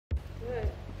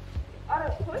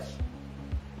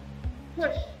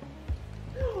push.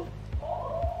 Oh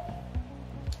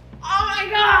my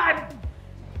God!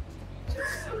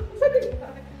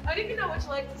 I don't even know which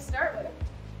leg to start with.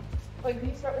 Like, do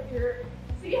you start with your...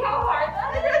 See how hard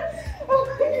that is? Oh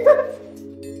my God!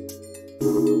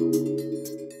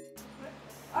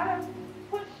 Otto,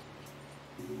 push.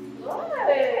 Good.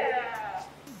 Yeah.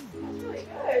 That's really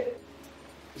good.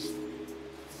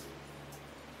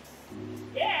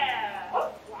 Yeah.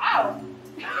 Oh, wow.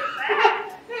 That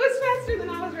was faster than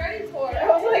I was ready for. I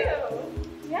was like,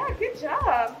 yeah, good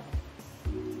job.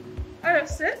 Otto,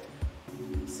 sit.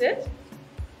 Sit.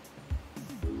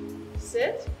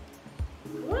 Sit.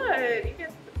 Good. You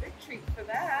get the big treat for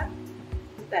that.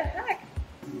 What the heck?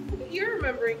 Look at you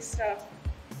remembering stuff.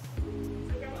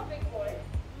 Like I'm a big boy.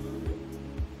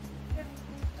 Yeah,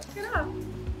 let's get up.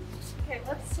 Okay,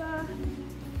 let's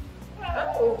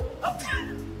Oh. Oh.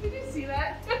 Did you see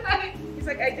that? He's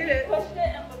like, I did it. Pushed it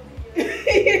and looked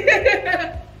at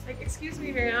you. Like, excuse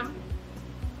me, ma'am.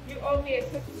 You owe me a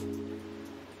cookie.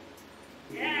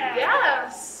 Yeah.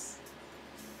 Yes.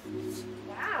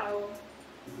 Wow.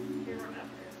 You remember.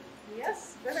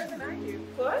 Yes, better than I do.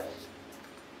 Push.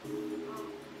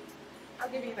 I'll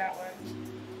give you that one.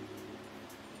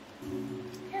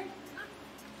 Okay.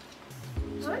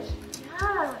 Push.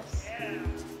 Yes. Yeah.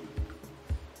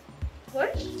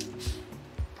 Push.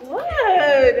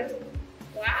 Good.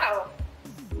 Wow.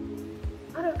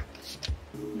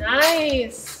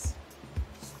 Nice.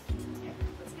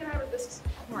 Let's get out of this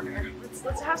corner.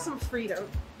 Let's have some freedom.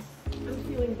 I'm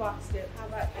feeling boxed in. How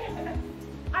about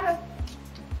Otto?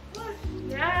 Push.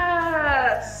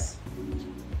 Yes.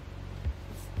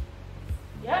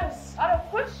 Yes. Otto,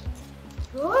 push.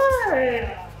 Good.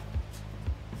 Yeah.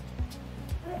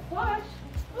 Otto, push.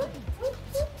 Push, push,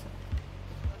 push.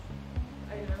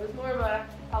 I know, it was more of a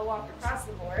I'll walk across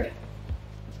the board.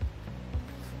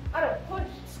 Otto, push.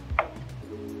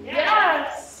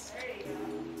 Yes. There you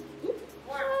go.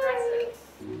 More impressive.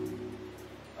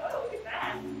 Oh, look at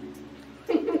that.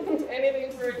 Anything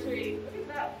for a treat. Look at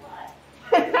that butt.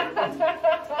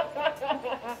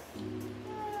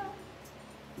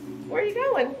 Where are you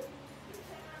going?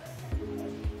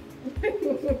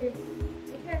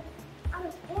 Okay. Out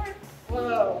of board.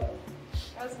 Whoa.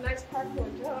 That was a nice parkour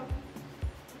jump.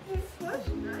 Okay, push.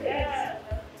 Nice. Yeah.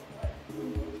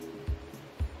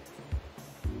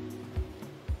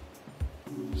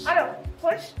 Otto,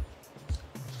 push.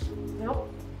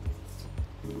 Nope.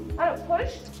 Otto,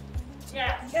 push.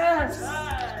 Yes. Yes. Good.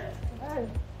 Good.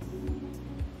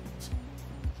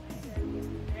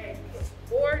 There you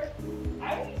Board. go.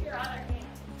 I need your other hand.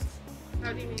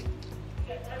 How do you mean?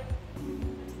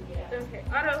 Yeah. Okay,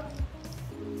 Otto.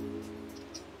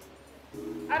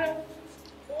 Otto.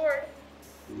 Board.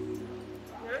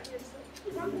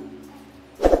 No,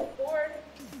 you're board.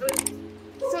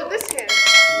 So this hand.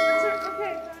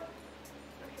 Okay.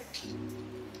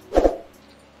 Okay.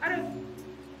 Otto.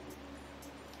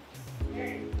 There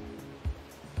you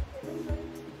Okay,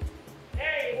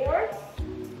 There you Board. go.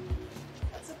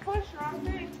 that's a push, wrong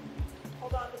thing.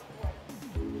 Hold on to the board.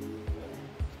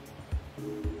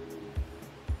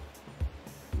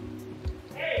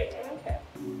 There you go. Okay.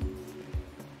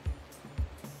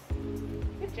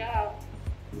 Good job.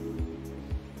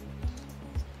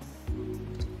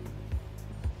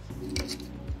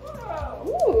 Whoa.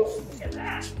 Ooh. Look at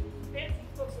that. Fancy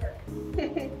footwork.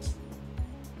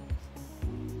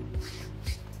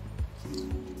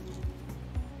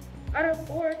 Otto,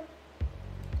 board.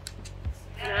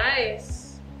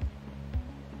 Nice.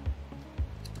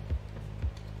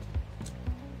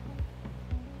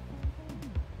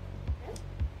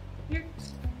 Here.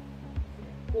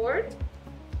 Board.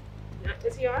 No,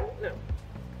 is he on? No.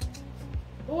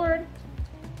 Board.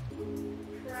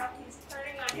 Crap, he's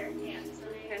turning on your hand, so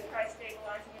you can try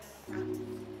stabilizing it in the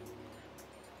front.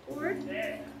 Board.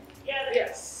 There. Yeah, there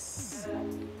Yes. you go.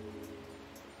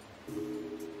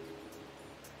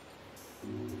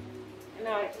 And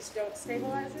now I just don't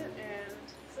stabilize it and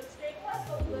So stabilize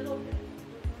a little bit.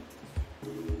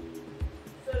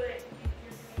 So that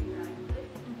you're doing it correctly.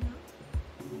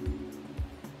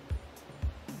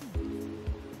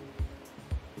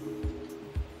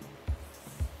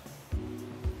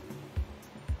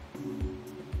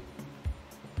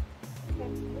 okay,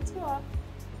 let's go up.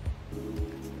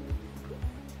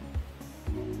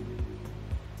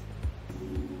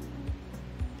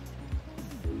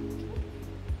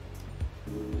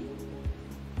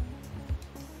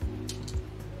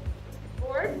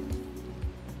 Board.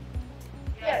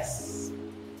 Yes.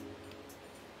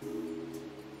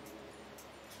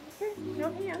 Okay,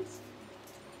 no hands.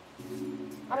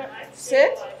 I don't I'd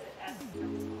sit. stabilize it as it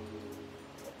comes off.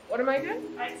 What am I doing?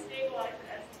 I'd stabilize it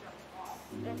as it comes off.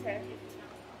 Okay.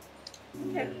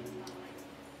 Okay.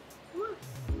 Come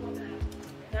on.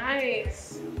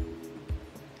 Nice.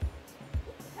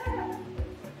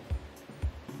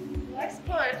 Nice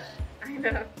push. I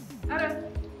know. Otto.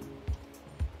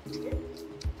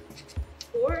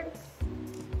 Forward.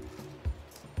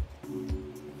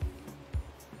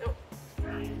 Nope.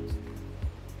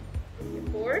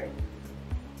 Forward.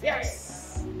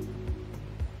 Yes.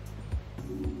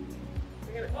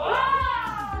 We're gonna.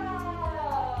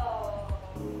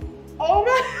 Oh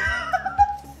my!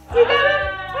 You got it!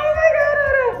 Oh my God,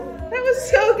 Otto! That was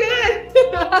so good!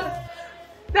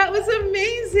 That was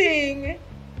amazing!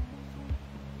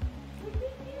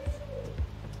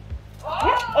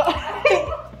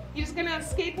 Oh. You just gonna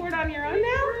skateboard on your own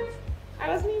now? I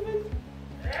wasn't even.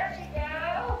 There we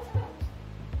go.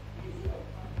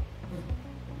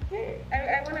 Okay, I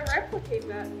want to replicate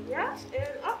that. Yeah, and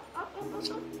up, up, up, up, up.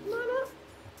 Come on up.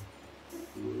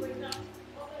 Wait, no.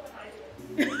 Only when I do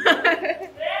it.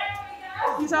 There we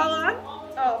go. He's all on?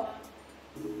 Almost Oh. all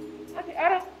Okay,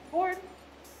 Otto, board.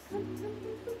 Come.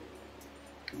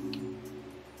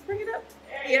 Bring it up.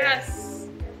 There you go. Yes.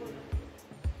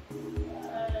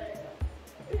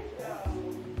 Good job.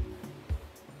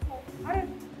 Otto.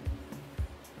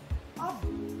 Up.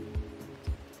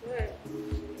 Good.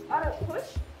 Otto, push.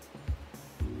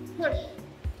 Push.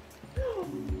 Oh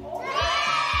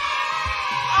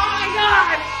my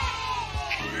God!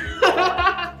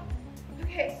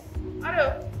 Okay, Otto.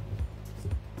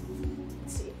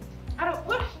 Let's see. Otto,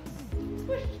 push.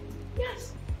 Push. Yes.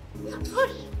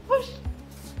 Push. Push.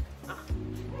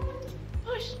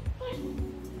 Push. Push.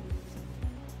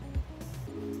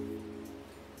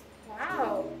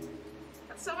 Wow.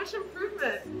 That's so much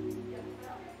improvement.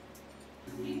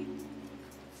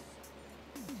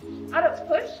 Otto,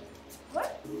 push. What?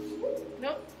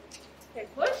 Nope. Okay,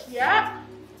 push. Yeah.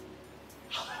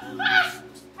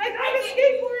 I got it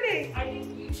skateboarding. I think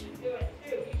you should do it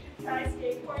too. You should try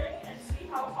skateboarding and see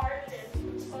how hard it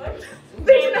is to push and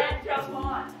then jump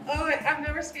on. Oh, I've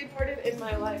never skateboarded in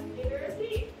my life. Neither is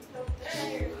he. So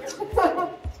there you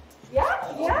go. Yeah,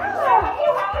 Show yeah.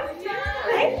 you how it's done.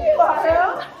 Thank you, Otto.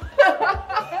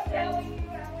 Showing you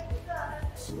how it's done.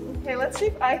 Okay, let's see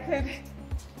if I could.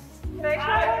 Can I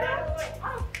try Get it? out of the way. Oh.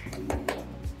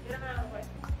 Get him out of the way.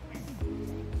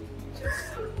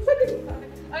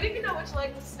 I don't even know which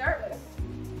leg to start with.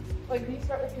 Like, do you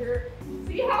start with your.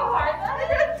 See how hard that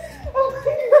is? Oh my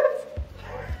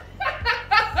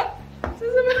God. This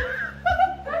is amazing.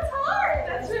 That's hard.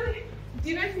 That's really. Do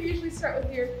you know if you usually start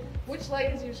with your. Which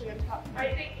leg is usually on top?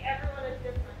 I think everyone is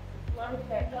different. Left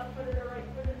footed or right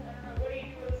footed. I don't know. What do you do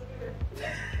with a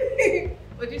scooter?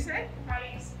 What'd you say? How do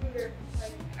you scooter?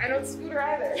 Like, I don't scooter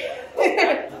either.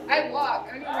 I walk.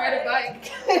 I don't even ride a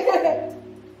bike.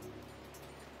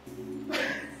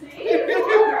 see? It's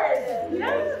hard.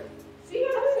 Yeah. See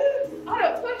how Otto,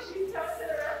 push. she's coming to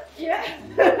the rest? Yeah.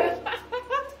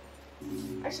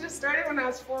 I should have started when I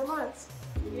was 4 months.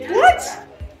 Yeah, What?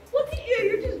 exactly. Look at you.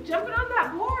 You're just jumping on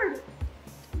that board.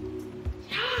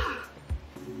 Yeah.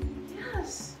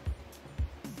 Yes.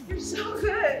 You're so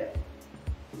good.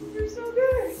 You're so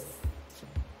good.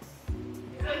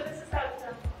 So this is how it's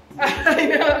done. I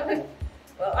know.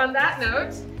 Well, on that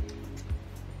note,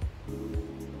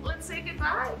 let's say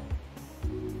goodbye.